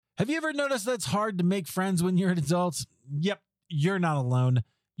Have you ever noticed that it's hard to make friends when you're an adult? Yep, you're not alone.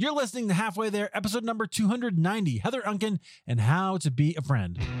 You're listening to Halfway There, episode number 290, Heather Oncken and How to Be a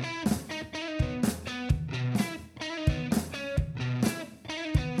Friend.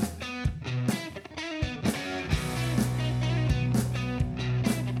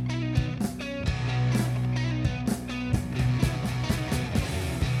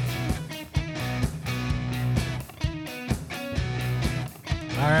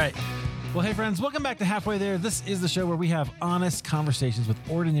 All right. Well, hey, friends, welcome back to Halfway There. This is the show where we have honest conversations with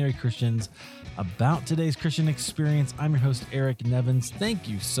ordinary Christians about today's Christian experience. I'm your host, Eric Nevins. Thank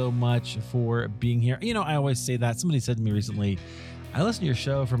you so much for being here. You know, I always say that. Somebody said to me recently, I listened to your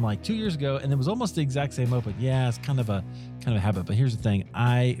show from like 2 years ago, and it was almost the exact same open. Yeah, it's kind of a habit. But here's the thing.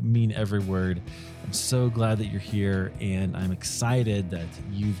 I mean every word. I'm so glad that you're here, and I'm excited that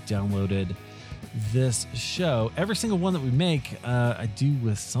you've downloaded this show. Every single one that we make, I do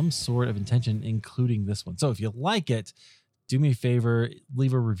with some sort of intention, including this one. So if you like it, do me a favor,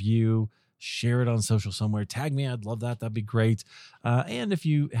 leave a review, share it on social somewhere, tag me. I'd love that. That'd be great. And if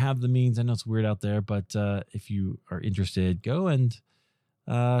you have the means, I know it's weird out there, but if you are interested, go and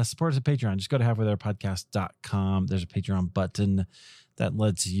support us at Patreon. Just go to halfwaytherepodcast.com. There's a Patreon button that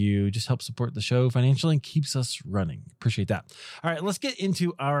lets you just help support the show financially and keeps us running. Appreciate that. All right, let's get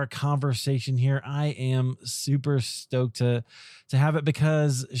into our conversation here. I am super stoked to have it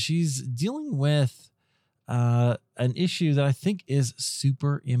because she's dealing with an issue that I think is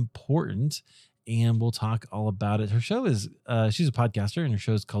super important, and we'll talk all about it. Her show is, she's a podcaster, and her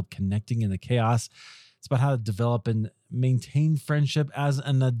show is called Connecting in the Chaos. It's about how to develop and maintain friendship as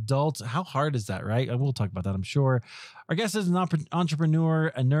an adult. How hard is that, right? We'll talk about that, I'm sure. Our guest is an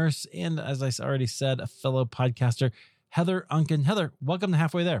entrepreneur, a nurse, and as I already said, a fellow podcaster, Heather Oncken. Heather, welcome to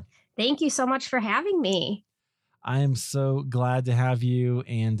Halfway There. Thank you so much for having me. I am so glad to have you.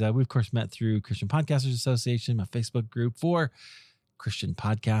 And we, of course, met through Christian Podcasters Association, my Facebook group for Christian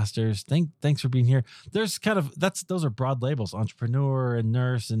podcasters. Thanks for being here. There's those are broad labels, entrepreneur and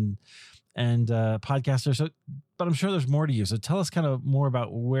nurse and podcaster. So, but I'm sure there's more to you. So tell us kind of more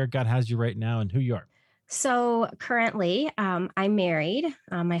about where God has you right now and who you are. So currently, I'm married.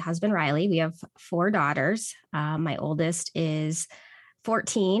 My husband, Riley, we have 4 daughters. My oldest is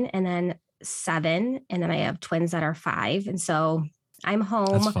 14 and then 7. And then I have twins that are 5. And so I'm home.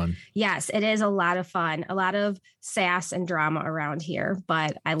 That's fun. Yes, it is a lot of fun, a lot of sass and drama around here,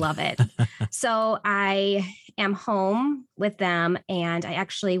 but I love it. So I am home with them, and I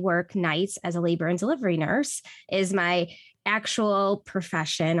actually work nights as a labor and delivery nurse is my actual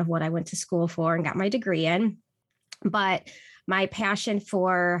profession of what I went to school for and got my degree in. But my passion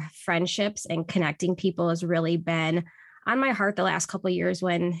for friendships and connecting people has really been on my heart the last couple of years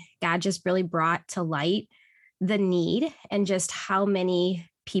when God just really brought to light the need and just how many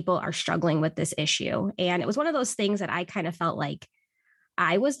people are struggling with this issue. And it was one of those things that I kind of felt like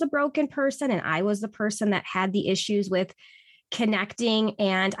I was the broken person and I was the person that had the issues with connecting,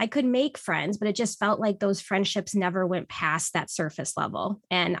 and I could make friends, but it just felt like those friendships never went past that surface level.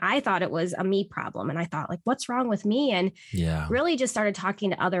 And I thought it was a me problem. And I thought, like, what's wrong with me? And really just started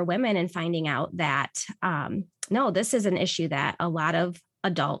talking to other women and finding out that, no, this is an issue that a lot of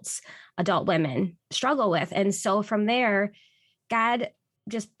adult women struggle with. And so from there, God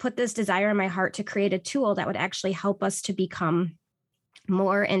just put this desire in my heart to create a tool that would actually help us to become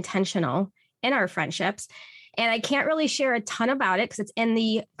more intentional in our friendships. And I can't really share a ton about it because it's in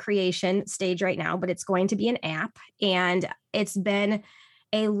the creation stage right now, but it's going to be an app. And it's been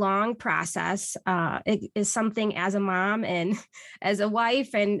a long process. It is something as a mom and as a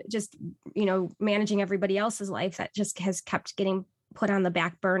wife and just, managing everybody else's life that just has kept getting put on the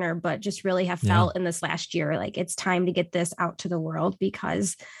back burner, but just really have felt in this last year, like it's time to get this out to the world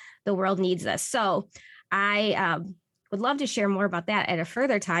because the world needs this. So I would love to share more about that at a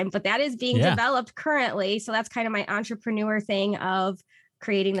further time, but that is being developed currently. So that's kind of my entrepreneur thing of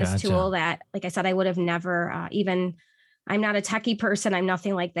creating this tool that, like I said, I would have never I'm not a techie person. I'm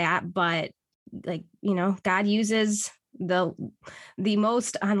nothing like that, but God uses the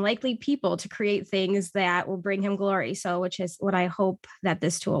most unlikely people to create things that will bring him glory. So, which is what I hope that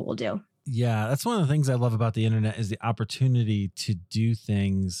this tool will do. Yeah. That's one of the things I love about the internet is the opportunity to do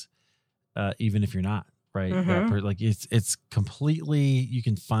things, even if you're not. Right. Mm-hmm. It's completely, you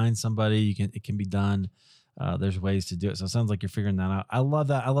can find somebody, it can be done. There's ways to do it. So it sounds like you're figuring that out. I love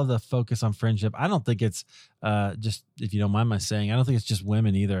that. I love the focus on friendship. I don't think it's just, if you don't mind my saying, I don't think it's just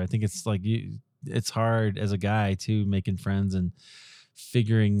women either. I think it's like it's hard as a guy too, making friends and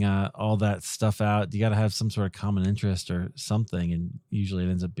figuring all that stuff out. You got to have some sort of common interest or something. And usually it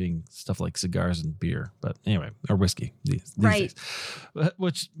ends up being stuff like cigars and beer, but anyway, or whiskey these Right. days,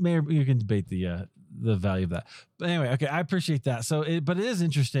 which you can debate the value of that. But anyway, okay. I appreciate that. But it is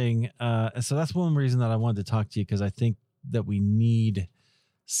interesting. So that's one reason that I wanted to talk to you, because I think that we need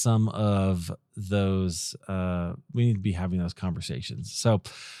some of those, we need to be having those conversations. So,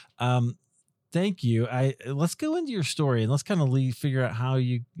 thank you. Let's go into your story and let's kind of figure out how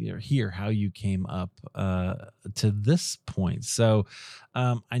how you came up to this point. So,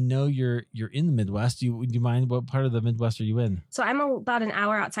 I know you're in the Midwest. Do you mind, what part of the Midwest are you in? So I'm about an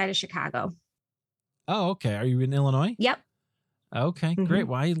hour outside of Chicago. Oh, okay. Are you in Illinois? Yep. Okay, great.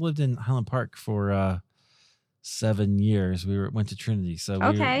 Well, I lived in Highland Park for 7 years. We went to Trinity, so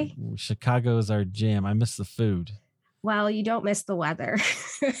Chicago is our jam. I miss the food. Well, you don't miss the weather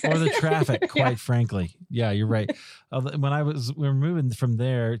or the traffic, quite frankly. Yeah, you're right. When we were moving from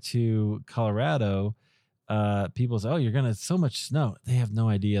there to Colorado, people say, "Oh, you're gonna so much snow." They have no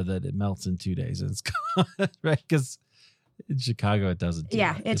idea that it melts in 2 days, and it's gone, right? Because in Chicago, it doesn't.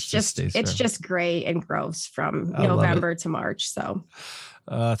 It's just gray and gross from November to March. So,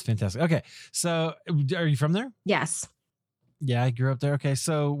 that's fantastic. Okay, so are you from there? Yes. Yeah, I grew up there. Okay,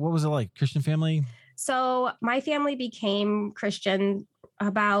 so what was it like? Christian family? So my family became Christian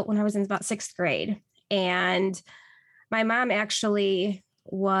when I was in about 6th grade. And my mom actually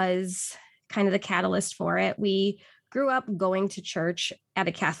was kind of the catalyst for it. We grew up going to church at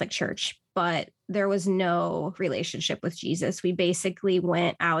a Catholic church, but there was no relationship with Jesus. We basically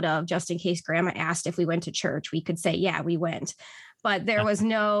went out of, just in case grandma asked if we went to church, we could say, yeah, we went, but there was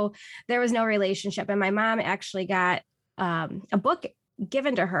no relationship. And my mom actually got a book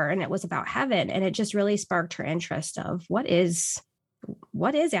given to her, and it was about heaven, and it just really sparked her interest of what is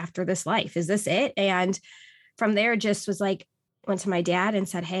after this life. Is this it? And from there, just was like, went to my dad and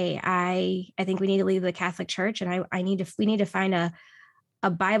said, hey, I think we need to leave the Catholic Church, and we need to find a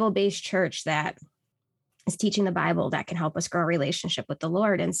Bible-based church that is teaching the Bible that can help us grow a relationship with the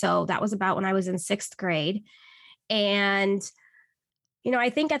Lord. And so that was about when I was in 6th grade. And I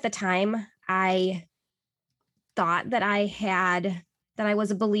think at the time I thought that I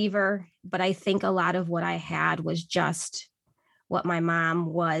was a believer, but I think a lot of what I had was just what my mom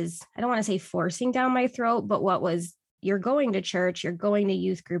was, I don't want to say forcing down my throat, but what was, you're going to church, you're going to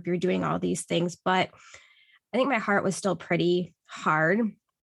youth group, you're doing all these things. But I think my heart was still pretty hard.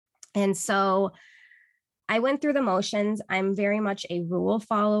 And so I went through the motions. I'm very much a rule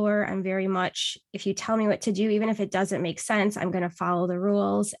follower. I'm very much, if you tell me what to do, even if it doesn't make sense, I'm going to follow the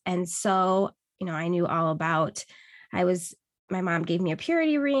rules. And so, I knew all about, my mom gave me a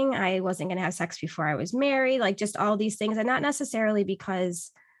purity ring. I wasn't going to have sex before I was married, like just all these things. And not necessarily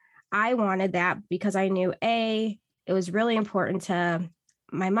because I wanted that, because I knew it was really important to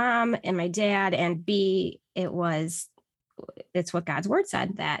my mom and my dad, and B, it's what God's word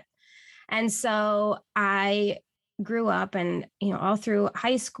said that. And so I grew up, and, all through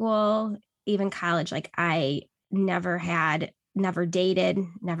high school, even college, like I never dated,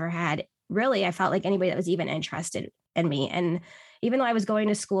 never had really, I felt like anybody that was even interested in me. And even though I was going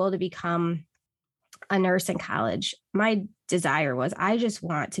to school to become a nurse in college, my desire was, I just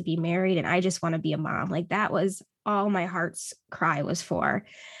want to be married and I just want to be a mom. Like that was all my heart's cry was for.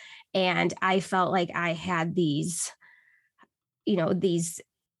 And I felt like I had these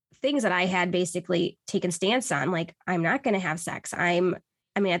things that I had basically taken stance on, like, I'm not going to have sex. At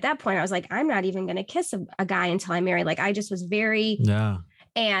that point I was like, I'm not even going to kiss a guy until I'm married. Like I just was very,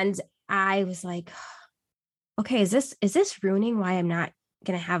 and I was like, okay, is this ruining why I'm not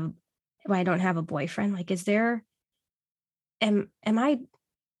going to have, why I don't have a boyfriend? Like,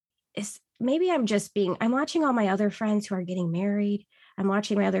 maybe I'm watching all my other friends who are getting married. I'm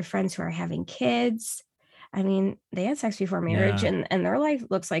watching my other friends who are having kids. They had sex before marriage and their life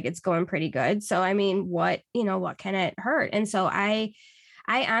looks like it's going pretty good. So, what can it hurt? And so I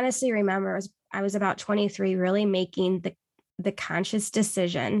honestly remember I was about 23, really making the conscious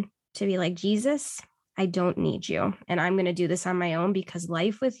decision to be like, Jesus, I don't need you. And I'm going to do this on my own, because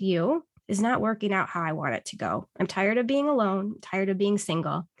life with you is not working out how I want it to go. I'm tired of being alone, I'm tired of being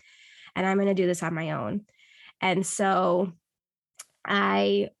single, and I'm going to do this on my own. And so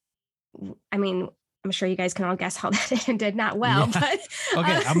I'm sure you guys can all guess how that ended. Not well, but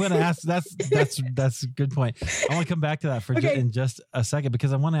okay. I'm going to ask, that's a good point. I want to come back to that in just a second,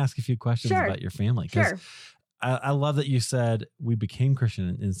 because I want to ask a few questions about your family. Sure. I love that you said we became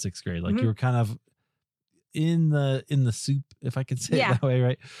Christian in 6th grade. Like you were kind of in the soup, if I could say it that way.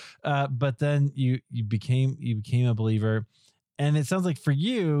 Right. But then you became a believer, and it sounds like for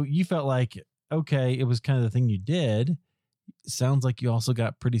you felt like, okay, it was kind of the thing you did. sounds like you also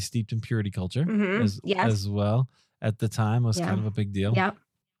got pretty steeped in purity culture Yes. as well at the time. It was Yeah. kind of a big deal. Yep.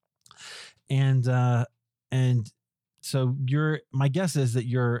 And so my guess is that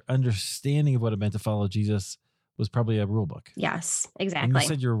your understanding of what it meant to follow Jesus was probably a rule book. Yes, And exactly. you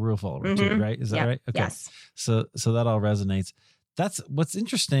said you're a rule follower too, right? Is that Yep. right? Okay. Yes. So that all resonates. That's what's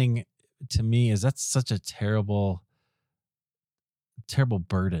interesting to me is that's such a terrible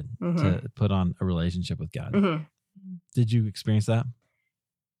burden to put on a relationship with God. Did you experience that?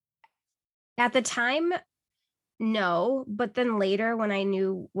 At the time, no, but then later when I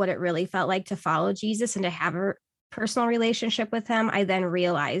knew what it really felt like to follow Jesus and to have a personal relationship with him, I then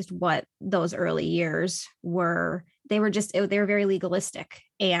realized what those early years were. They were very legalistic,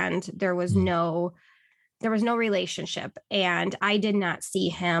 and there was no relationship. And I did not see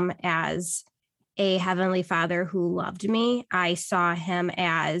him as a heavenly father who loved me. I saw him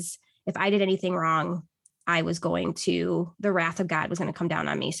as, if I did anything wrong, the wrath of God was going to come down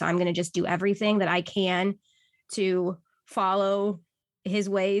on me. So I'm going to just do everything that I can to follow his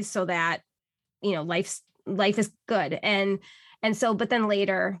ways so that, life is good. And so, but then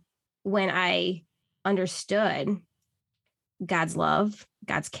later when I understood God's love,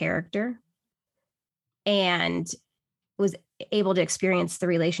 God's character, and was able to experience the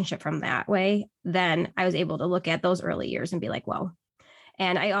relationship from that way, then I was able to look at those early years and be like, whoa.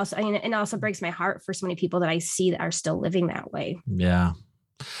 And it also breaks my heart for so many people that I see that are still living that way. Yeah.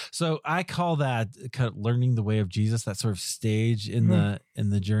 So I call that kind of learning the way of Jesus, that sort of stage in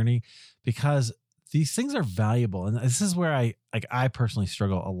the journey, because these things are valuable. And this is where I personally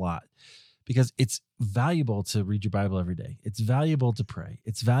struggle a lot, because it's valuable to read your Bible every day. It's valuable to pray.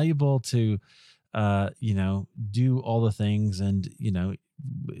 It's valuable to, do all the things and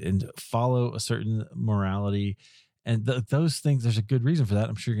follow a certain morality. And those things, there's a good reason for that.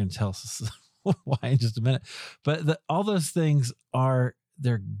 I'm sure you're going to tell us why in just a minute. But all those things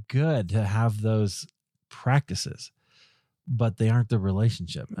they're good to have those practices, but they aren't the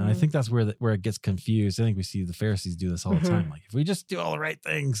relationship. And I think that's where it gets confused. I think we see the Pharisees do this all the time. Like, if we just do all the right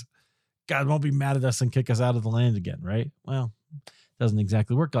things, God won't be mad at us and kick us out of the land again, right? Well, it doesn't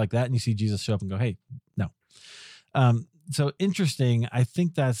exactly work like that. And you see Jesus show up and go, hey, no. So interesting. I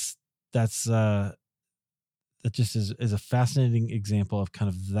think that just is a fascinating example of kind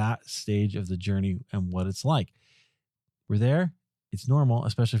of that stage of the journey and what it's like. We're there. It's normal,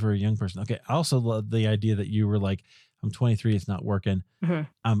 especially for a young person. Okay. I also love the idea that you were like, I'm 23. It's not working.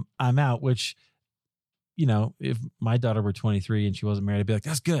 I'm out, which, if my daughter were 23 and she wasn't married, I'd be like,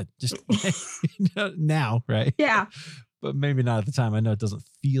 that's good. Just now. Right. Yeah. But maybe not at the time. I know it doesn't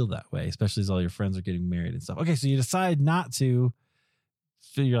feel that way, especially as all your friends are getting married and stuff. Okay. So you decide not to.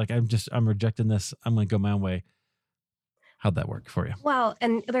 So you're like, I'm rejecting this. I'm going to go my own way. How'd that work for you? Well,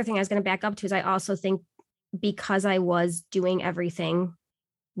 and the other thing I was going to back up to is I also think because I was doing everything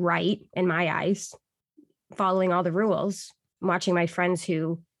right in my eyes, following all the rules, watching my friends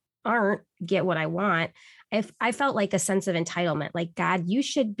who aren't get what I want, I felt like a sense of entitlement. Like, God, you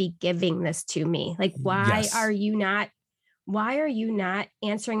should be giving this to me. Like, why are you not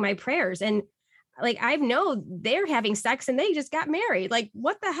answering my prayers? And like, I know they're having sex and they just got married. Like,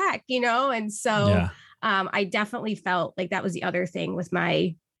 what the heck, And so I definitely felt like that was the other thing with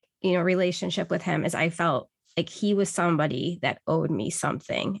my, relationship with him, is I felt like he was somebody that owed me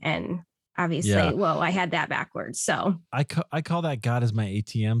something. And obviously, I had that backwards. So I call that God is my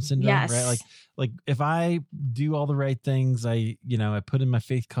ATM syndrome, right? Like if I do all the right things, I put in my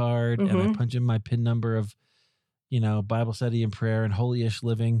faith card and I punch in my PIN number of, Bible study and prayer and holy-ish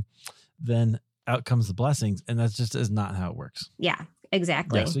living, then out comes the blessings. And that just is not how it works. Yeah,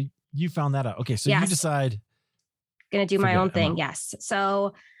 exactly. Yeah, so you found that out. Okay. So you decide. Going to do my own thing. Yes.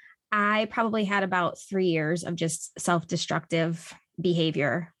 So I probably had about 3 years of just self-destructive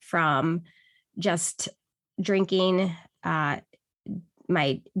behavior, from just drinking,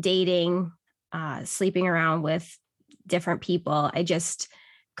 my dating, sleeping around with different people. I just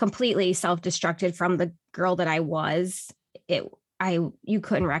completely self-destructed from the girl that I was. You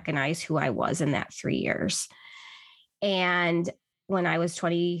couldn't recognize who I was in that 3 years. And when I was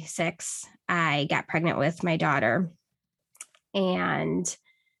 26, I got pregnant with my daughter. And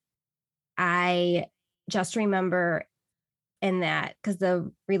I just remember in that, because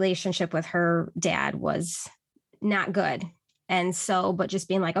the relationship with her dad was not good. And so, but just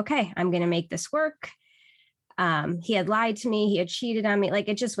being like, okay, I'm going to make this work. He had lied to me. He had cheated on me. Like,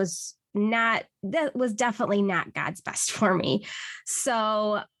 it just was that was definitely not God's best for me.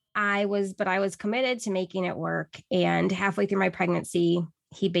 So I was committed to making it work. And halfway through my pregnancy,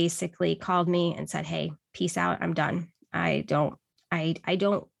 he basically called me and said, hey, peace out. I'm done. I don't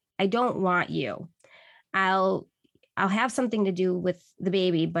want you. I'll have something to do with the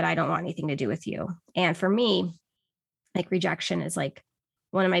baby, but I don't want anything to do with you. And for me, like rejection is like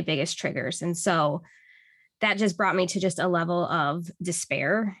one of my biggest triggers. And so that just brought me to just a level of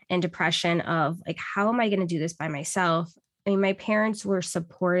despair and depression of like, how am I going to do this by myself? I mean, my parents were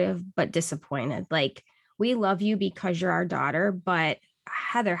supportive, but disappointed. Like, we love you because you're our daughter, but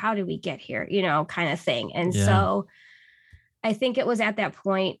Heather, how did we get here? Kind of thing. And so I think it was at that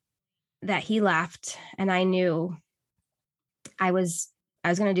point that he left and I knew I was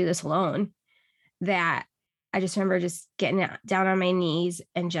going to do this alone, that I just remember just getting down on my knees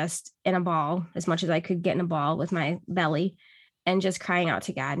and just in a ball, as much as I could get in a ball with my belly, and just crying out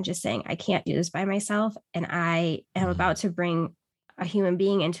to God and just saying, I can't do this by myself. And I am about to bring a human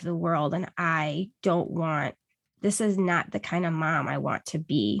being into the world. And this is not the kind of mom I want to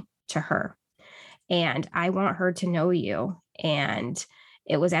be to her. And I want her to know you. And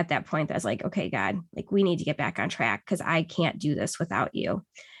it was at that point that I was like, okay, God, like we need to get back on track because I can't do this without you.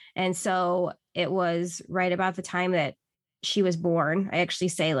 And so it was right about the time that she was born. I actually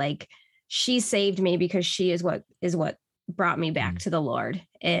say like, she saved me because she is what brought me back to the Lord.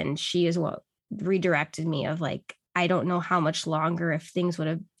 And she is what redirected me of like, I don't know how much longer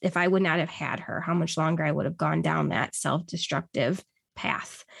if I would not have had her, how much longer I would have gone down that self-destructive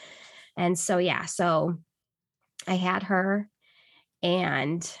path. And so, so I had her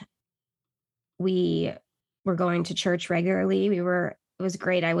and we were going to church regularly. It was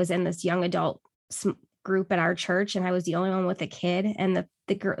great. I was in this young adult group at our church and I was the only one with a kid, and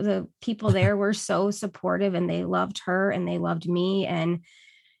the people there were so supportive and they loved her and they loved me. And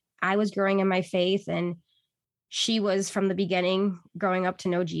I was growing in my faith and she was from the beginning growing up to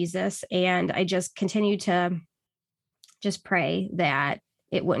know Jesus. And I just continued to just pray that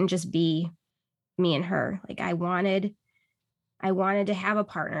it wouldn't just be me and her. Like I wanted to have a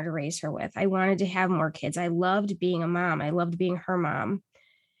partner to raise her with. I wanted to have more kids. I loved being a mom. I loved being her mom.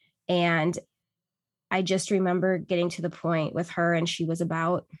 And I just remember getting to the point with her and she was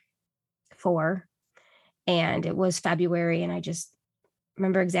about 4 and it was February. And I just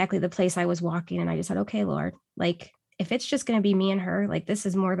remember exactly the place I was walking. And I just said, okay, Lord, like if it's just going to be me and her, like this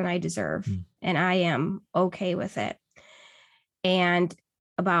is more than I deserve. And I am okay with it. And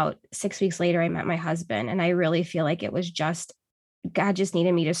about 6 weeks later, I met my husband and I really feel like it was just God just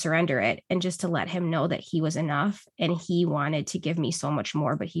needed me to surrender it and just to let him know that he was enough and he wanted to give me so much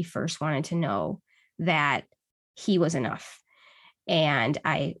more, but he first wanted to know that he was enough. And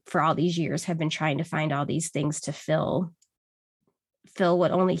I, for all these years, have been trying to find all these things to fill what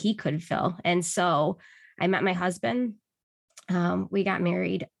only he could fill. And so I met my husband. We got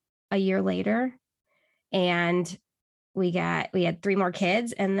married a year later and we had 3 more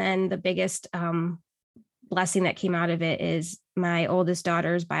kids. And then the biggest blessing that came out of it is my oldest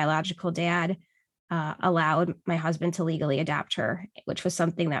daughter's biological dad allowed my husband to legally adopt her, which was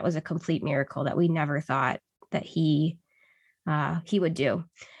something that was a complete miracle that we never thought that he would do.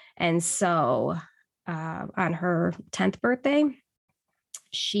 And so on her 10th birthday,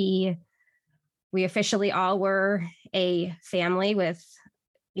 we officially all were a family with,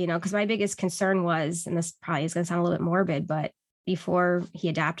 because my biggest concern was, and this probably is going to sound a little bit morbid, but before he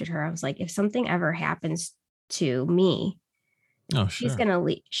adopted her, I was like, if something ever happens to me, he's going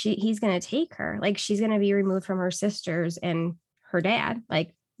to take her. Like she's going to be removed from her sisters and her dad.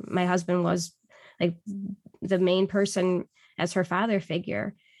 Like my husband was like the main person as her father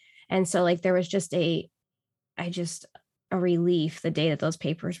figure. And so like, there was just a relief the day that those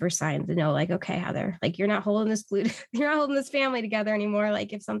papers were signed to know like, okay, Heather, like you're not holding this family together anymore.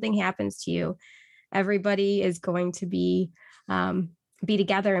 Like if something happens to you, everybody is going to be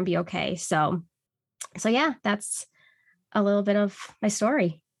together and be okay. So yeah, that's a little bit of my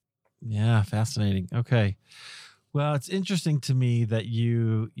story. Yeah. Fascinating. Okay. Well, it's interesting to me that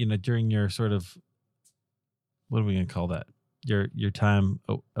you during your sort of, what are we going to call that? Your time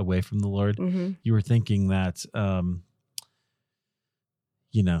away from the Lord, you were thinking that,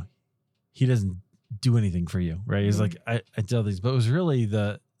 he doesn't do anything for you, right? He's like, I tell these, but it was really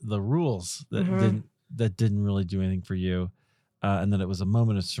the rules that didn't really do anything for you. And that it was a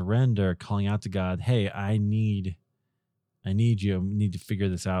moment of surrender, calling out to God, hey, I need you. I need to figure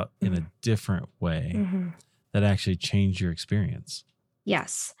this out in a different way that actually changed your experience.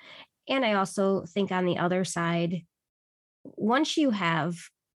 Yes. And I also think on the other side, once you have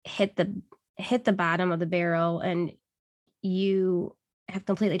hit the bottom of the barrel and you have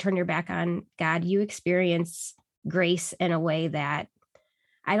completely turned your back on God, you experience grace in a way that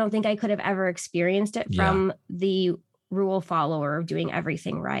I don't think I could have ever experienced it from the rule follower of doing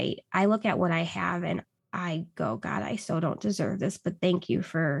everything right. I look at what I have and I go, God, I so don't deserve this, but thank you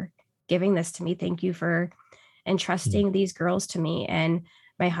for giving this to me. Thank you for and trusting these girls to me and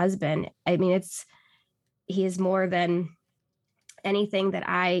my husband. I mean, he is more than anything that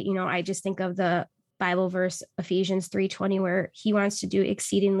I just think of the Bible verse, Ephesians 3:20, where he wants to do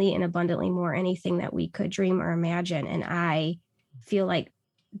exceedingly and abundantly more anything that we could dream or imagine. And I feel like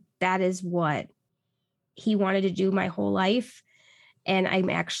that is what he wanted to do my whole life. And I'm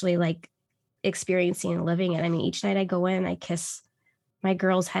actually like experiencing and living it. I mean, each night I go in and I kiss my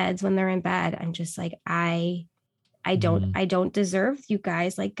girls' heads when they're in bed. I'm just like, I don't deserve you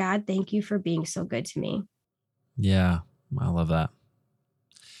guys. Like, God, thank you for being so good to me. Yeah. I love that.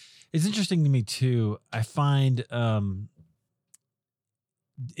 It's interesting to me too. I find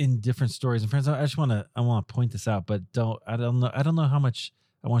in different stories, and friends, I want to point this out, but I don't know how much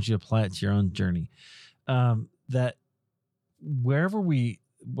I want you to apply it to your own journey. That wherever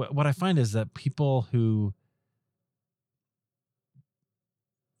what I find is that people who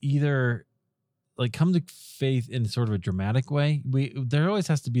either like come to faith in sort of a dramatic way, there always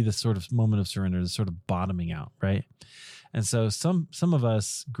has to be this sort of moment of surrender, this sort of bottoming out, right? And so some of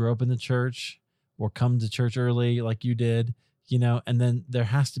us grow up in the church or come to church early like you did, and then there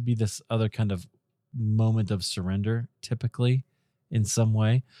has to be this other kind of moment of surrender, typically in some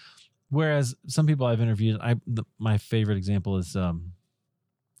way. Whereas some people I've interviewed, my favorite example is I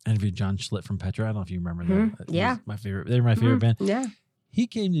interviewed John Schlitt from Petra. I don't know if you remember that. Yeah. They're my favorite band. Yeah. He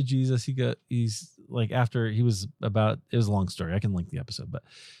came to Jesus. He's like, after he was it was a long story. I can link the episode, but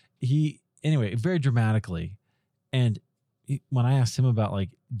anyway, very dramatically. And when I asked him about like,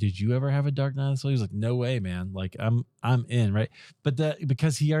 did you ever have a dark night of the soul? He was like, no way, man. Like I'm in, right. But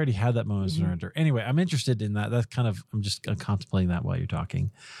because he already had that moment of surrender. Anyway, I'm interested in that. That's I'm just contemplating that while you're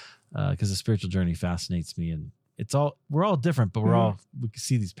talking. Because the spiritual journey fascinates me, and we're all different, but we can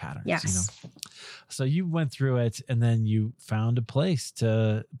see these patterns. Yes. So you went through it, and then you found a place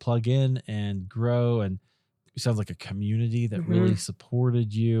to plug in and grow, and it sounds like a community that really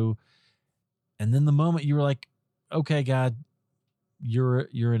supported you. And then the moment you were like, okay, God, you're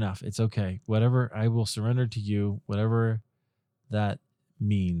enough. It's okay. Whatever, I will surrender to you, whatever that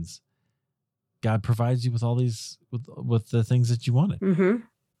means. God provides you with all these, with the things that you wanted. Mm-hmm.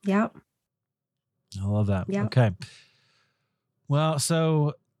 Yep. I love that. Yep. Okay. Well,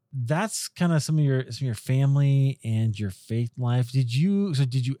 so that's kind of some of your family and your faith life. Did you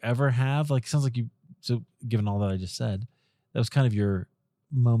ever have, like, sounds like given all that I just said, that was kind of your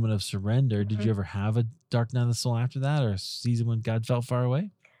moment of surrender. Did you ever have a dark night of the soul after that, or a season when God felt far away?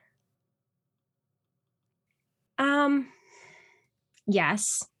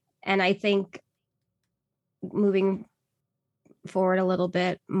 Yes. And I think moving forward a little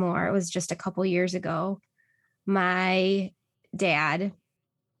bit more, it was just a couple years ago. My dad,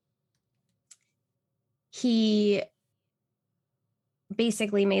 he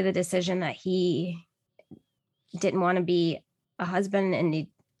basically made the decision that he didn't want to be a husband and he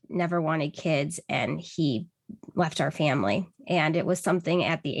never wanted kids, and he left our family. And it was something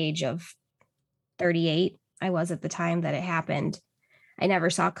at the age of 38, I was at the time that it happened, I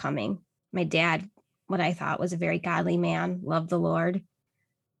never saw coming. My dad, what I thought was a very godly man, loved the Lord.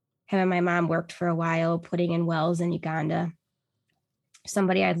 Him and my mom worked for a while putting in wells in Uganda.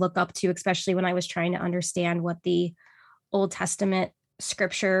 Somebody I'd look up to, especially when I was trying to understand what the Old Testament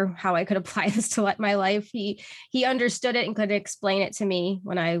scripture, how I could apply this to my life. He understood it and could explain it to me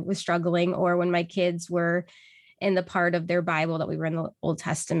when I was struggling, or when my kids were in the part of their Bible that we were in the Old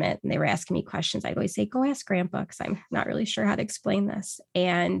Testament and they were asking me questions. I'd always say, go ask Grandpa, because I'm not really sure how to explain this.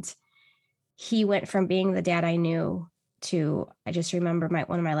 And he went from being the dad I knew to, I just remember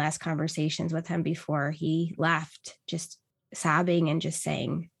one of my last conversations with him before he left, just sobbing and just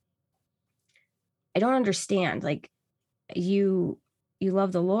saying, I don't understand. Like, you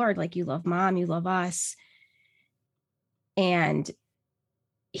love the Lord, like you love Mom, you love us. And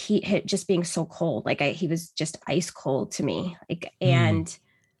he hit just being so cold. Like he was just ice cold to me. Like, and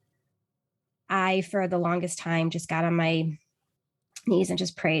I, for the longest time, just got on my knees and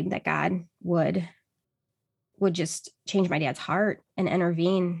just prayed that God would just change my dad's heart and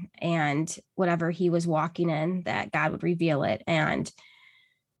intervene, and whatever he was walking in, that God would reveal it. And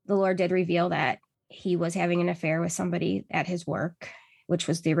the Lord did reveal that he was having an affair with somebody at his work, which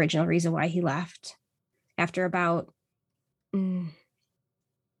was the original reason why he left. After about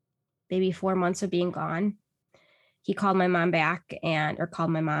maybe 4 months of being gone, he called my mom back or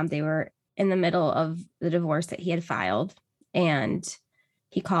called my mom. They were in the middle of the divorce that he had filed. And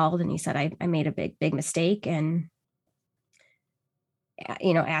he called and he said, I made a big mistake, and,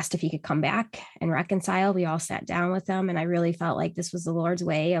 asked if he could come back and reconcile. We all sat down with him. And I really felt like this was the Lord's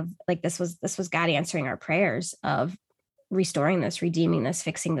way of, like, this was God answering our prayers of restoring this, redeeming this,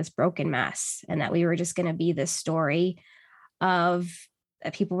 fixing this broken mess, and that we were just going to be this story of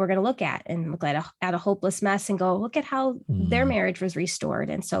that people were going to look at and look at a hopeless mess and go, look at how their marriage was restored.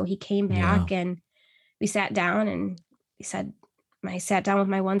 And so he came back and we sat down and he said, I sat down with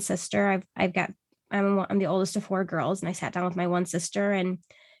my one sister. I'm the oldest of 4 girls. And I sat down with my one sister and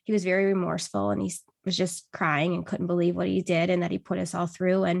he was very remorseful and he was just crying and couldn't believe what he did and that he put us all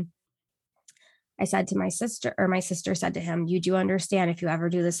through. And I said to my sister, or my sister said to him, you do understand if you ever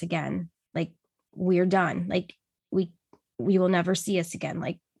do this again, like we're done. Like we will never see us again.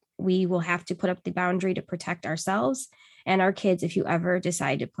 Like we will have to put up the boundary to protect ourselves and our kids if you ever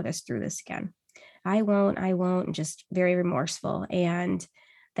decide to put us through this again. I won't, and just very remorseful. And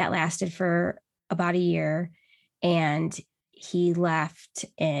that lasted for about a year. And he left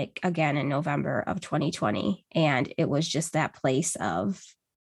again in November of 2020. And it was just that place of,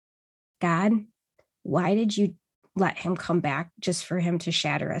 God, why did you let him come back just for him to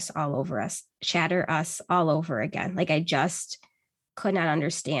shatter us all over again? Like I just could not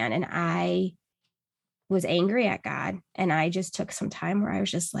understand. And I was angry at God. And I just took some time where I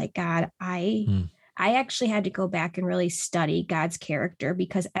was just like, God, I actually had to go back and really study God's character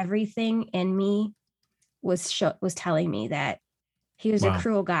because everything in me was telling me that he was a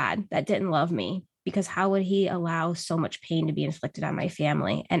cruel God that didn't love me, because how would he allow so much pain to be inflicted on my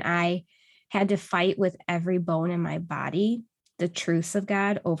family? And I had to fight with every bone in my body the truths of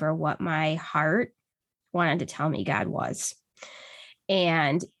God over what my heart wanted to tell me God was.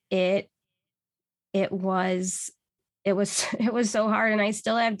 And it was so hard. And I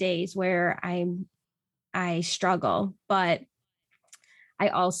still have days where I struggle, but I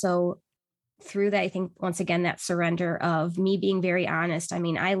also, through that, I think once again, that surrender of me being very honest. I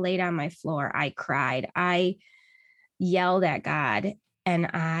mean, I laid on my floor, I cried, I yelled at God, and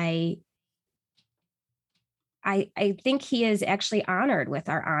I think he is actually honored with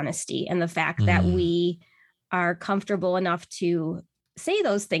our honesty and the fact that we are comfortable enough to say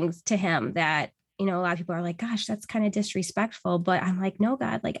those things to him that, a lot of people are like, gosh, that's kind of disrespectful. But I'm like, no,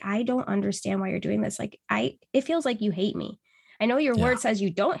 God, like, I don't understand why you're doing this. Like, it feels like you hate me. I know your word says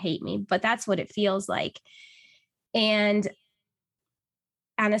you don't hate me, but that's what it feels like. And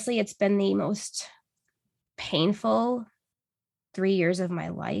honestly, it's been the most painful 3 years of my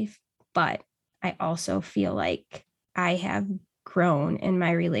life, but I also feel like I have grown in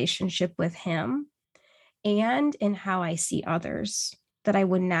my relationship with him and in how I see others that I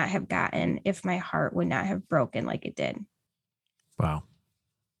would not have gotten if my heart would not have broken like it did. Wow.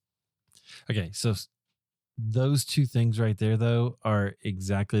 Okay. So those two things right there, though, are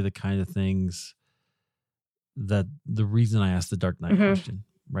exactly the kind of things that the reason I asked the Dark Knight question,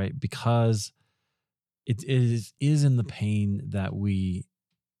 right? Because it is in the pain that we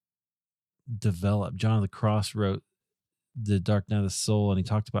develop. John of the Cross wrote The Dark Night of the Soul, and he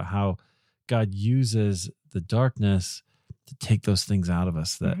talked about how God uses the darkness to take those things out of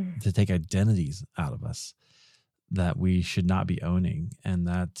us, that to take identities out of us that we should not be owning, and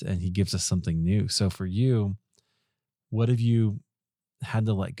he gives us something new. So for you, what have you had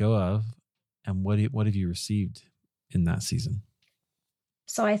to let go of, and what have you received in that season?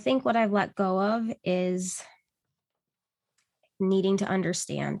 So I think what I've let go of is needing to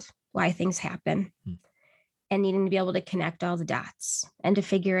understand why things happen and needing to be able to connect all the dots and to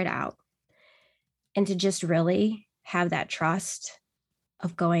figure it out and to just really have that trust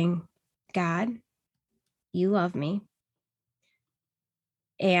of going, God, you love me.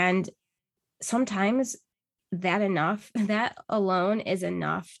 And sometimes that alone is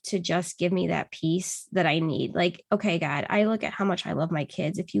enough to just give me that peace that I need. Like, okay, God, I look at how much I love my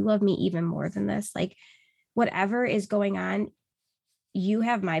kids. If you love me even more than this, like whatever is going on, you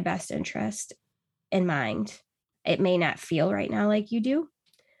have my best interest in mind. It may not feel right now like you do,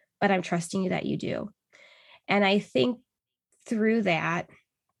 but I'm trusting you that you do. And I think through that,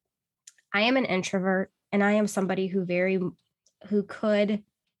 I am an introvert and I am somebody who could,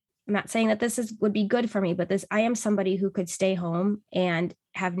 I'm not saying that would be good for me, but I am somebody who could stay home and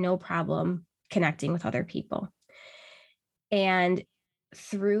have no problem connecting with other people. And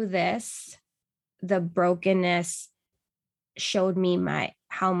through this, the brokenness showed me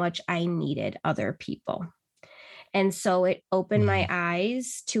how much I needed other people. And so it opened my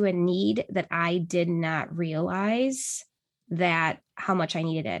eyes to a need that I did not realize how much I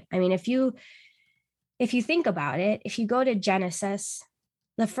needed it. I mean, if you think about it, if you go to Genesis,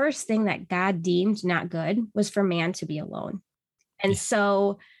 the first thing that God deemed not good was for man to be alone. And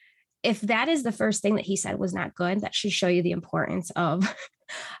so if that is the first thing that he said was not good, that should show you the importance of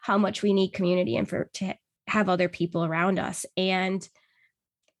how much we need community and to have other people around us. And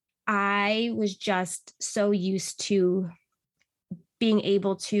I was just so used to being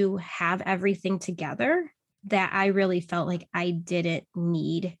able to have everything together that I really felt like I didn't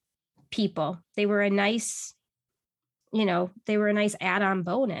need people. They were a nice, they were a nice add-on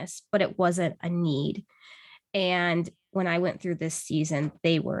bonus, but it wasn't a need. And when I went through this season,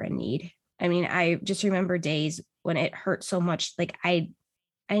 they were a need. I mean, I just remember days when it hurt so much. Like I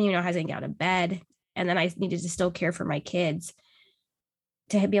didn't even know how I was going to get out of bed. And then I needed to still care for my kids,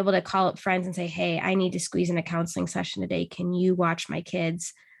 to be able to call up friends and say, hey, I need to squeeze in a counseling session today. Can you watch my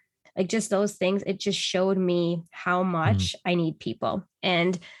kids? Like just those things. It just showed me how much I need people.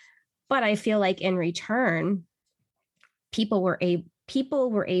 But I feel like in return, people were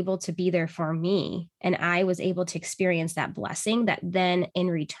able to be there for me. And I was able to experience that blessing that then in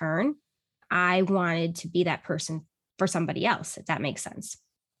return, I wanted to be that person for somebody else, if that makes sense.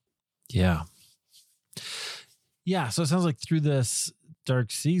 Yeah. Yeah. So it sounds like through this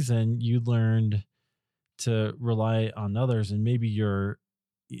dark season, you learned to rely on others, and maybe your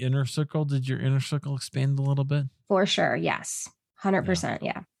inner circle. Did your inner circle expand a little bit? For sure. Yes. 100%.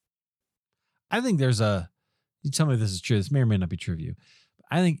 Yeah. I think you tell me if this is true. This may or may not be true of you.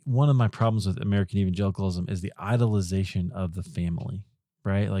 I think one of my problems with American evangelicalism is the idolization of the family,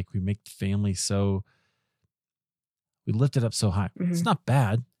 right? Like we make the family we lift it up so high. Mm-hmm. It's not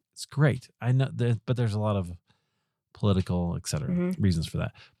bad. It's great. I know that, but there's a lot of political, et cetera, reasons for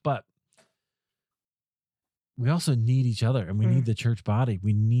that. But we also need each other, and we need the church body.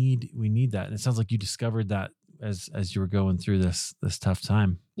 We need that. And it sounds like you discovered that as you were going through this tough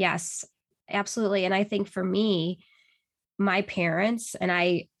time. Yes, absolutely. And I think for me, my parents, and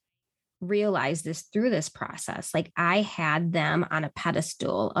I realized this through this process, like I had them on a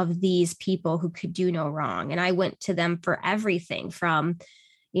pedestal of these people who could do no wrong. And I went to them for everything from,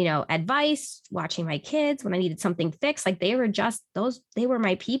 advice, watching my kids when I needed something fixed. Like they were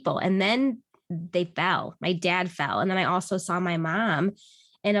my people. And then they fell. My dad fell. And then I also saw my mom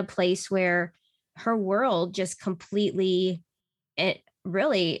in a place where her world just completely, it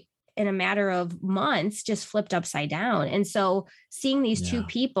really in a matter of months just flipped upside down. And so seeing these two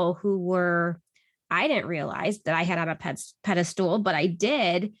people I didn't realize that I had on a pedestal, but I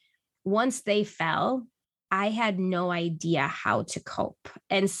did. Once they fell, I had no idea how to cope.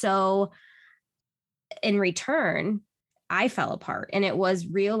 And so in return, I fell apart, and it was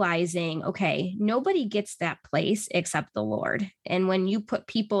realizing, okay, nobody gets that place except the Lord. And when you put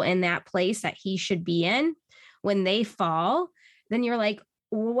people in that place that he should be in, when they fall, then you're like,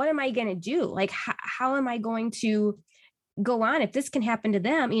 well, what am I going to do? Like, how am I going to go on if this can happen to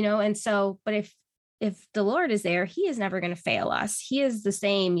them, And so, but if the Lord is there, he is never going to fail us. He is the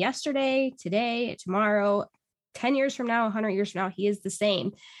same yesterday, today, tomorrow, 10 years from now, 100 years from now, he is the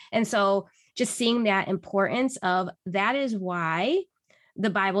same. And so just seeing that importance of that is why the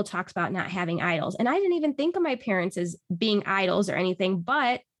Bible talks about not having idols. And I didn't even think of my parents as being idols or anything,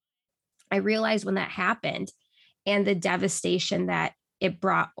 but I realized when that happened and the devastation that it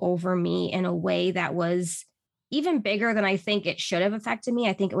brought over me in a way that was even bigger than I think it should have affected me.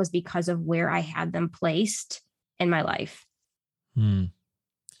 I think it was because of where I had them placed in my life.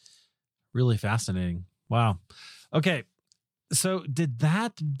 Really fascinating. Wow. Okay. So did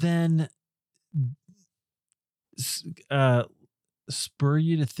that then spur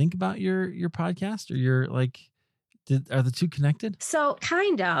you to think about your podcast, or are the two connected? So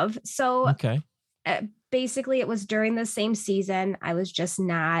kind of. So okay. Basically it was during the same season. I was just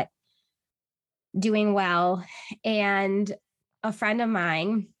not doing well. And a friend of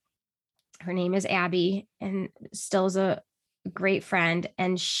mine, her name is Abby, and still is a great friend.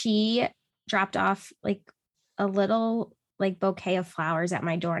 And she dropped off like a little bouquet of flowers at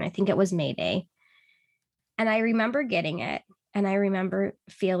my door. And I think it was May Day. And I remember getting it. And I remember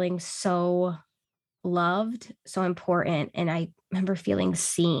feeling so loved, so important. And I remember feeling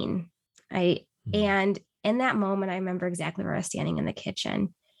seen. And in that moment, I remember exactly where I was standing in the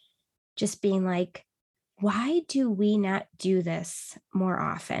kitchen, just being like, why do we not do this more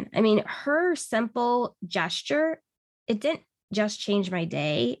often? I mean, her simple gesture, it didn't just change my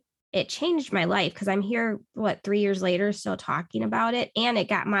day. It changed my life, because I'm here, 3 years later, still talking about it. And it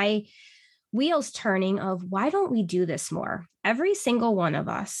got my wheels turning of why don't we do this more? Every single one of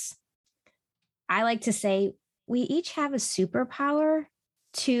us, I like to say, we each have a superpower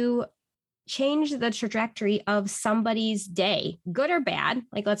to change the trajectory of somebody's day, good or bad.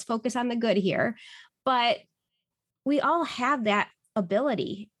 Like, let's focus on the good here. But we all have that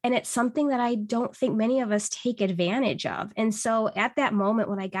ability. And it's something that I don't think many of us take advantage of. And so at that moment,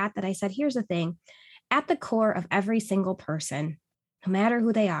 when I got that, I said, here's the thing. At the core of every single person, no matter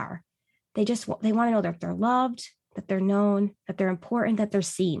who they are, they want to know that they're loved, that they're known, that they're important, that they're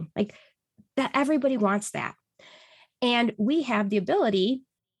seen. Like that, everybody wants that. And we have the ability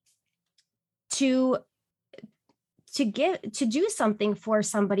to do something for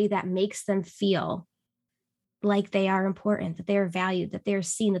somebody that makes them feel like they are important, that they are valued, that they are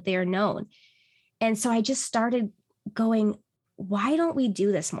seen, that they are known. And so I just started going, why don't we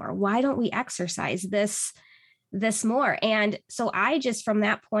do this more? Why don't we exercise this more? And so I just, from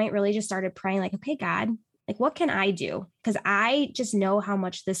that point, really just started praying, like, okay, God, like, what can I do? Because I just know how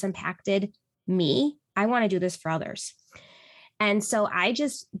much this impacted me. I want to do this for others. And so I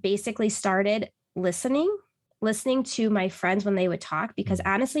just basically started listening to my friends when they would talk, because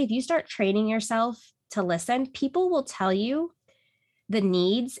honestly, if you start training yourself to listen, people will tell you the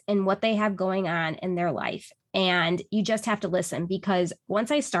needs and what they have going on in their life. And you just have to listen, because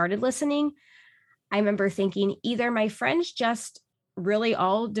once I started listening, I remember thinking either my friends just really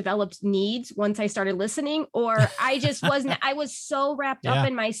all developed needs once I started listening, or I just wasn't, I was so wrapped up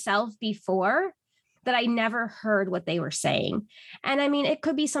in myself before that I never heard what they were saying. And I mean, it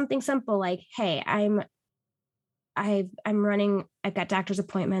could be something simple like, hey, I'm running, I've got doctor's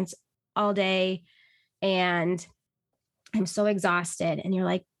appointments all day and I'm so exhausted. And you're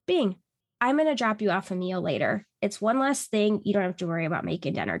like, Bing, I'm going to drop you off a meal later. It's one less thing. You don't have to worry about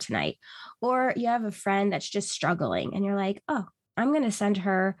making dinner tonight. Or you have a friend that's just struggling and you're like, oh, I'm going to send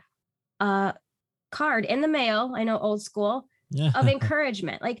her a card in the mail. I know, old school, of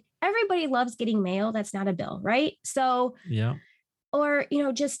encouragement. Like, everybody loves getting mail. That's not a bill, right? So, or,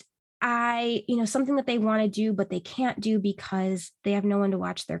 just something that they want to do, but they can't do because they have no one to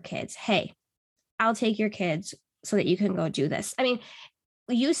watch their kids. Hey, I'll take your kids so that you can go do this. I mean,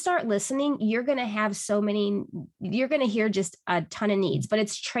 you start listening, you're going to have you're going to hear just a ton of needs, but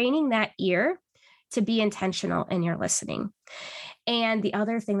it's training that ear to be intentional in your listening. And the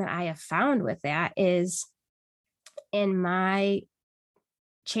other thing that I have found with that is, in my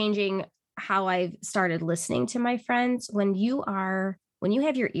changing how I've started listening to my friends, when you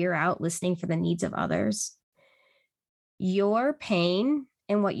have your ear out listening for the needs of others, your pain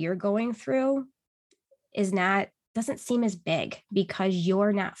and what you're going through doesn't seem as big, because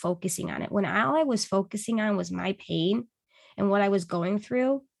you're not focusing on it. When all I was focusing on was my pain and what I was going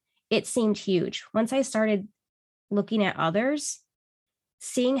through, it seemed huge. Once I started looking at others,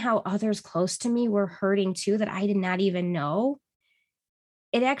 seeing how others close to me were hurting too, that I did not even know,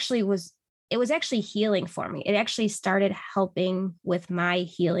 it was actually healing for me. It actually started helping with my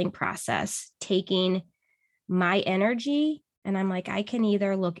healing process, taking my energy. And I'm like, I can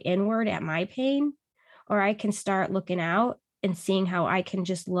either look inward at my pain, or I can start looking out and seeing how I can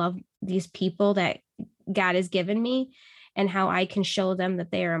just love these people that God has given me, and how I can show them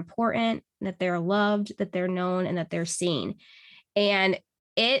that they are important, that they're loved, that they're known, and that they're seen. And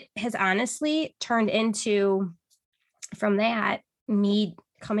it has honestly turned into, from that, me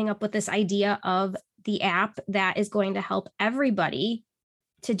coming up with this idea of the app that is going to help everybody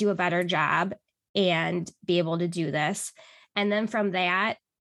to do a better job and be able to do this. And then from that,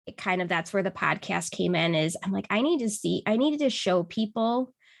 that's where the podcast came in. Is I'm like, I needed to show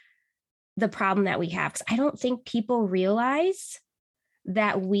people the problem that we have, because I don't think people realize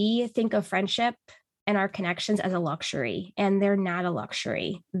that we think of friendship and our connections as a luxury, and they're not a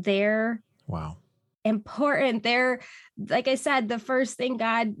luxury. They're important. They're, like I said, the first thing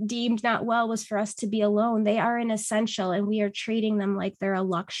God deemed not well was for us to be alone. They are an essential, and we are treating them like they're a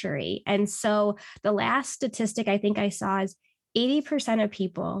luxury. And so the last statistic I think I saw is 80% of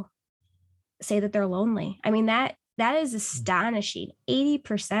people say that they're lonely. I mean, that is astonishing,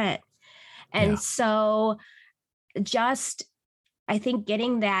 80%. And so just, I think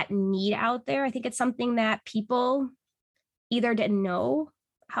getting that need out there, I think it's something that people either didn't know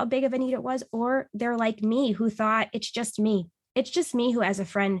how big of a need it was, or they're like me, who thought it's just me. It's just me who, as a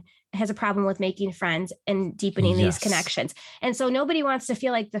friend, has a problem with making friends and deepening these connections. And so nobody wants to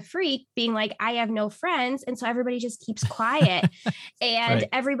feel like the freak being like, I have no friends. And so everybody just keeps quiet and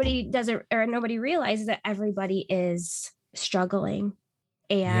nobody realizes that everybody is struggling,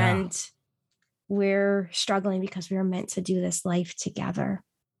 and we're struggling because we were meant to do this life together.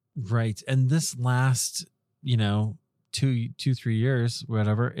 Right. And this last, 2-3 years,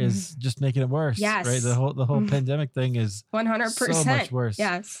 whatever, is just making it worse. Yes. Right. The whole pandemic thing is 100% so much worse.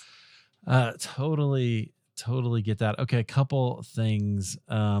 Yes. Totally get that. Okay. A couple things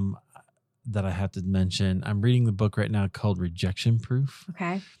that I have to mention. I'm reading the book right now called Rejection Proof.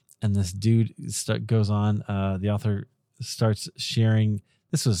 Okay. And this dude goes on, the author starts sharing,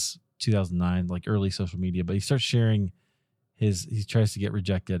 this was 2009, like early social media, but he starts sharing he tries to get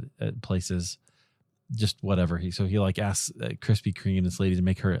rejected at places, just whatever. He like asks Krispy Kreme, this lady, to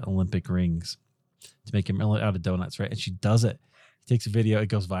make her Olympic rings, to make him out of donuts, right? And she does it. He takes a video, it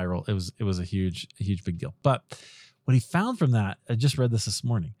goes viral. It was a huge big deal. But what he found from that, I just read this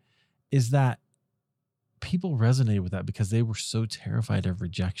morning, is that people resonated with that because they were so terrified of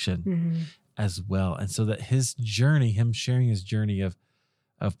rejection as well. And so that his journey, him sharing his journey of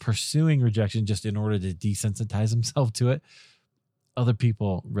pursuing rejection just in order to desensitize himself to it, other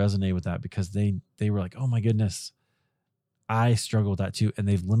people resonate with that because they were like, oh my goodness, I struggle with that too. And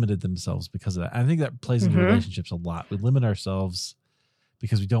they've limited themselves because of that. I think that plays into relationships a lot. We limit ourselves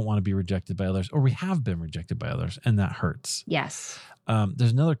because we don't want to be rejected by others, or we have been rejected by others, and that hurts. Yes.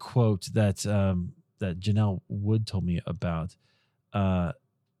 There's another quote that Janelle Wood told me about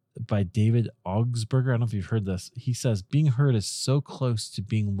by David Augsburger. I don't know if you've heard this. He says, being heard is so close to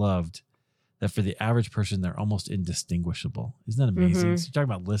being loved that for the average person, they're almost indistinguishable. Isn't that amazing? So you're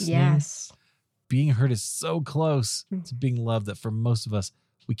talking about listening. Yes. Being heard is so close to being loved that for most of us,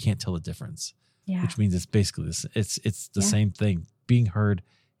 we can't tell the difference. Yeah. Which means it's basically this. It's the same thing. Being heard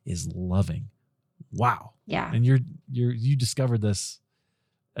is loving. Wow. Yeah. And you discovered this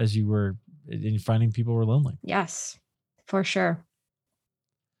as you were in finding people were lonely. Yes, for sure.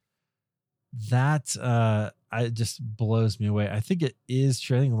 That it just blows me away. I think it is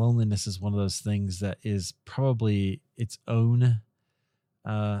true. I think loneliness is one of those things that is probably its own.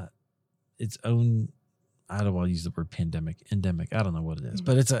 I don't want to use the word endemic. I don't know what it is,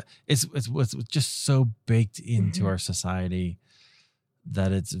 but it's just so baked into our society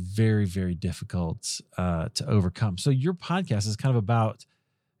that it's very, very difficult to overcome. So your podcast is kind of about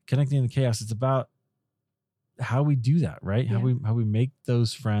connecting the chaos. It's about how we do that, right? Yeah. How we make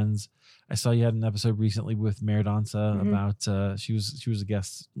those friends. I saw you had an episode recently with Meridanza about she was a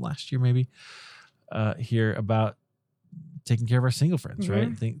guest last year maybe here about taking care of our single friends,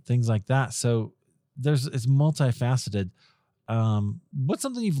 right? Things like that. So it's multifaceted. What's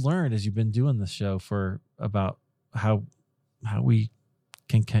something you've learned as you've been doing this show for about how we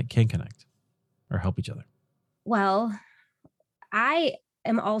can connect or help each other? Well, I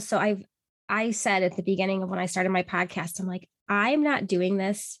am also, I said at the beginning of when I started my podcast, I'm like, I'm not doing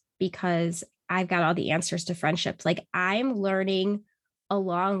this because I've got all the answers to friendships. Like, I'm learning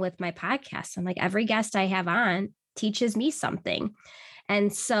along with my podcast. I'm like, every guest I have on teaches me something.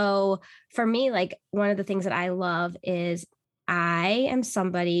 And so for me, like, one of the things that I love is I am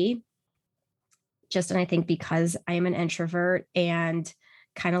somebody and I think because I am an introvert and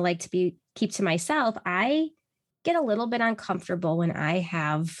kind of like to keep to myself, I get a little bit uncomfortable when I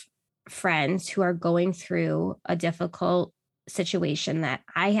have friends who are going through a difficult situation that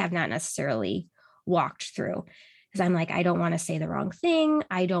I have not necessarily walked through. Because I'm like, I don't want to say the wrong thing.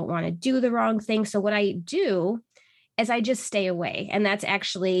 I don't want to do the wrong thing. So what I do is I just stay away. And that's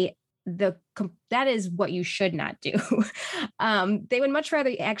actually that is what you should not do. They would much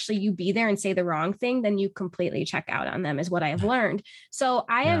rather actually you be there and say the wrong thing than you completely check out on them, is what I have learned. So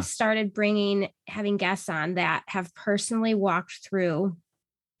I have started having guests on that have personally walked through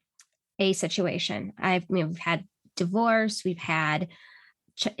a situation. We've had divorce, we've had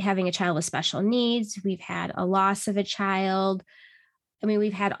having a child with special needs, we've had a loss of a child. I mean,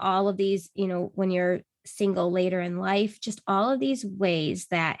 we've had all of these, when you're single later in life, just all of these ways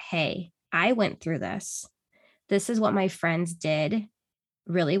that, hey, I went through this. This is what my friends did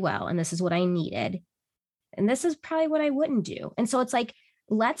really well. And this is what I needed. And this is probably what I wouldn't do. And so it's like,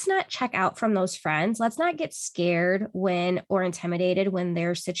 let's not check out from those friends. Let's not get scared or intimidated when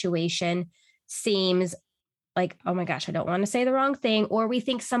their situation seems like, oh my gosh, I don't want to say the wrong thing, or we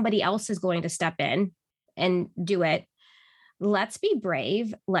think somebody else is going to step in and do it. Let's be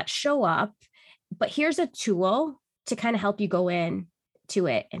brave. Let's show up. But here's a tool to kind of help you go in to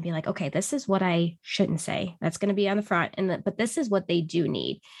it and be like, okay, this is what I shouldn't say. That's going to be on the front. But this is what they do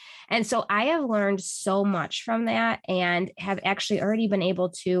need. And so I have learned so much from that and have actually already been able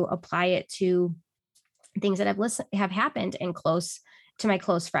to apply it to things that have happened to my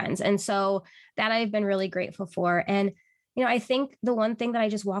close friends. And so that I've been really grateful for. And, I think the one thing that I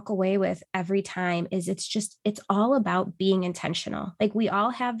just walk away with every time is it's all about being intentional. Like, we all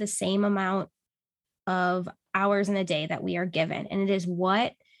have the same amount of hours in a day that we are given, and it is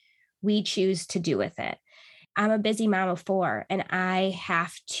what we choose to do with it. I'm a busy mom of 4, and I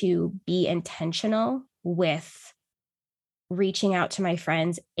have to be intentional with reaching out to my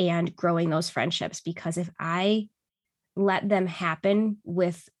friends and growing those friendships, because if I let them happen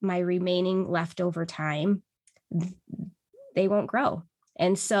with my remaining leftover time, they won't grow.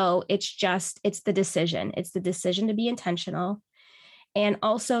 And so it's the decision. It's the decision to be intentional. And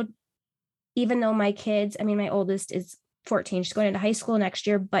also, even though my kids, my oldest is 14, she's going into high school next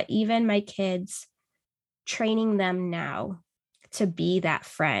year, but even my kids, training them now to be that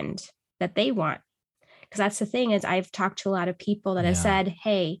friend that they want. Because that's the thing is, I've talked to a lot of people that have said,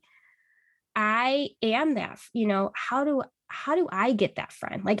 hey, I am that, how do I get that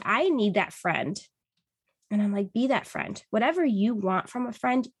friend? Like, I need that friend. And I'm like, be that friend. Whatever you want from a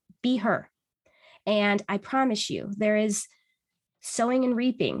friend, be her. And I promise you, there is sowing and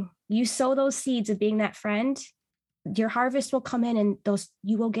reaping. You sow those seeds of being that friend, your harvest will come in, and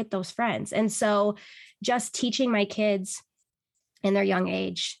you will get those friends. And so just teaching my kids in their young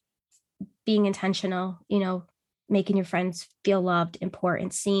age, being intentional, making your friends feel loved,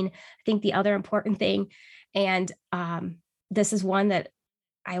 important, seen. I think the other important thing, and this is one that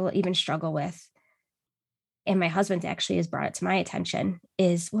I will even struggle with, and my husband actually has brought it to my attention,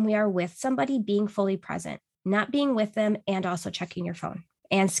 is when we are with somebody, being fully present, not being with them and also checking your phone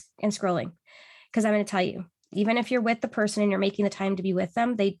and scrolling. Because I'm going to tell you, even if you're with the person and you're making the time to be with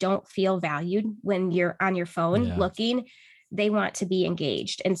them, they don't feel valued when you're on your phone looking. They want to be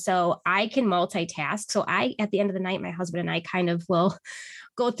engaged. And so I can multitask. So at the end of the night, my husband and I kind of will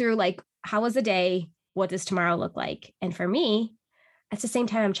go through, like, how was the day? What does tomorrow look like? And for me, at the same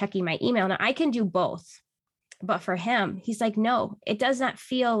time, I'm checking my email. Now I can do both. But for him, he's like, no, it does not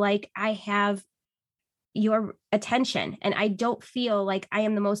feel like I have your attention. And I don't feel like I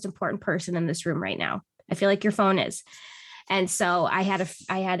am the most important person in this room right now. I feel like your phone is. And so I had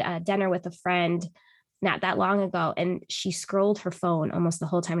a dinner with a friend not that long ago, and she scrolled her phone almost the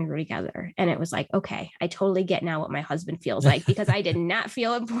whole time we were together. And it was like, okay, I totally get now what my husband feels like, because I did not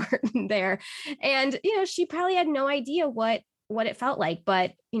feel important there. And, she probably had no idea what it felt like,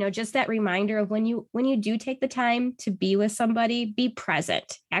 but just that reminder of when you do take the time to be with somebody, be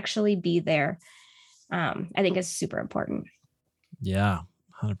present, actually be there. I think is super important. Yeah,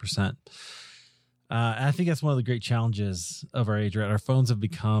 100%. I think that's one of the great challenges of our age, right? Our phones have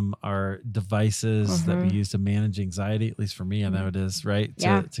become our devices that we use to manage anxiety. At least for me, I know it is, right?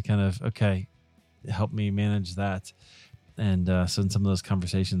 To kind of, help me manage that. And so in some of those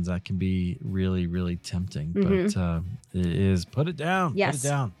conversations, that can be really, really tempting. But it is, put it down. Yes. Put it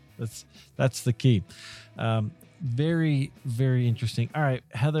down. That's the key. Very, very interesting. All right,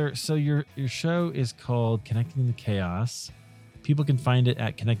 Heather. So your show is called Connecting in the Chaos. People can find it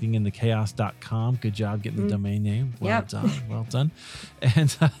at connectinginthechaos.com. Good job getting the domain name. Well done. And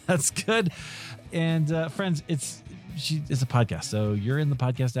that's good. And friends, it's a podcast. So you're in the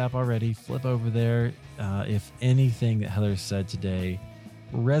podcast app already. Flip over there. If anything that Heather said today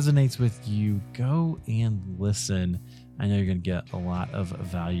resonates with you, go and listen. I know you're going to get a lot of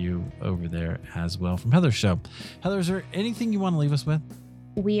value over there as well from Heather's show. Heather, is there anything you want to leave us with?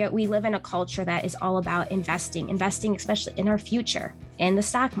 We live in a culture that is all about investing especially in our future, in the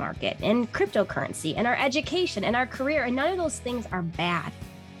stock market, in cryptocurrency, in our education, in our career. And none of those things are bad.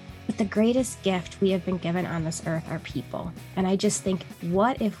 But the greatest gift we have been given on this earth are people. And I just think,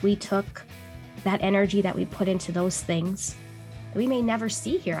 what if we took that energy that we put into those things that we may never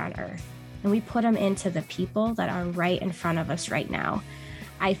see here on earth, and we put them into the people that are right in front of us right now?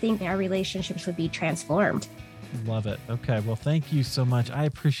 I think our relationships would be transformed. Love it. Okay. Well, thank you so much. I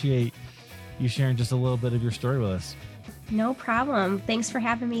appreciate you sharing just a little bit of your story with us. No problem. Thanks for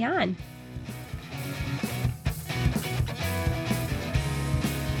having me on.